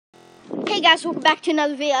Hey guys, welcome back to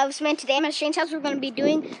another video of Man. Today I'm at Shane's house. We're going to be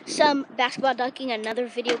doing some basketball dunking, another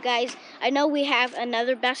video, guys. I know we have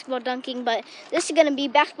another basketball dunking, but this is going to be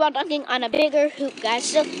basketball dunking on a bigger hoop, guys.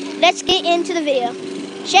 So let's get into the video.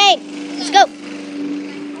 Shane, let's go.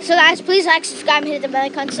 So guys, please like, subscribe, and hit the bell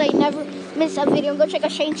icon so you never miss a video. And go check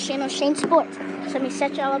out Shane's channel, Shane Sports. So let me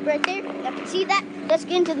set y'all up right there. You can see that. Let's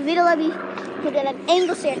get into the video. Let me put it at an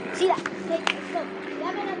angle here. See that? Okay, let's go.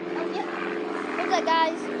 Look at that,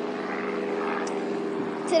 guys.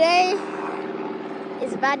 Today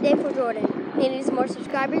is a bad day for Jordan. He needs more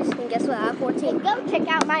subscribers, and guess what? I have 14. Go check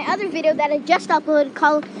out my other video that I just uploaded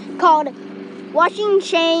called Watching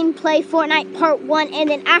Shane Play Fortnite Part 1. And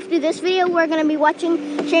then after this video, we're going to be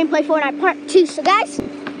watching Shane Play Fortnite Part 2. So guys,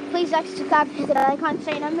 please like, subscribe, hit the icon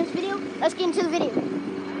so you don't miss this video. Let's get into the video.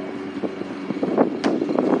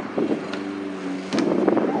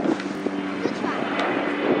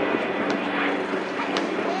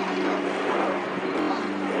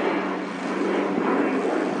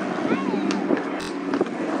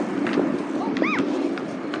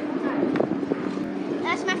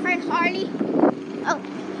 That's my friend Harley. Oh.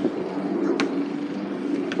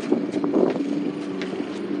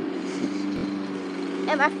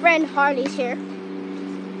 And my friend Harley's here.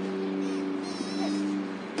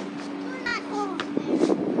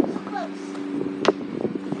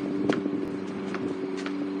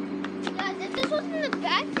 Guys, if this was in the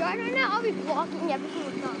backyard right now, I'll be vlogging every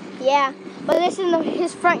single time. Yeah, but this is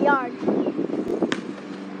his front yard.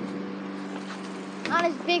 Not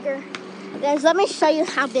as bigger. Guys, let me show you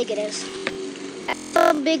how big it is. That's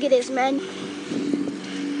how big it is, man.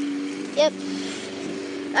 Yep.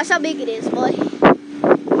 That's how big it is, boy.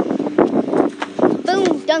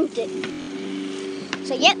 Boom, dunked it.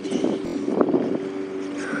 So, yep.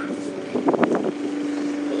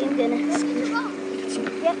 Okay, I'm gonna...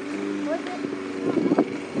 Yep. Where's it?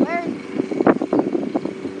 Where?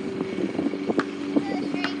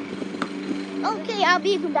 Okay, I'll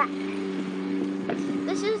be back.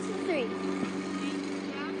 This is the 3.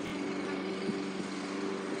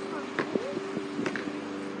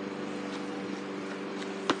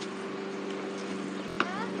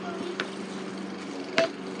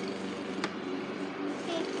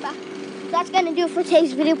 That's gonna do it for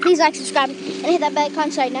today's video. Please like, subscribe, and hit that bell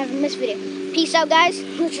icon so you never miss a video. Peace out, guys.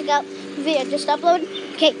 We'll check out the video I just uploaded.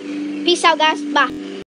 Okay, peace out, guys. Bye.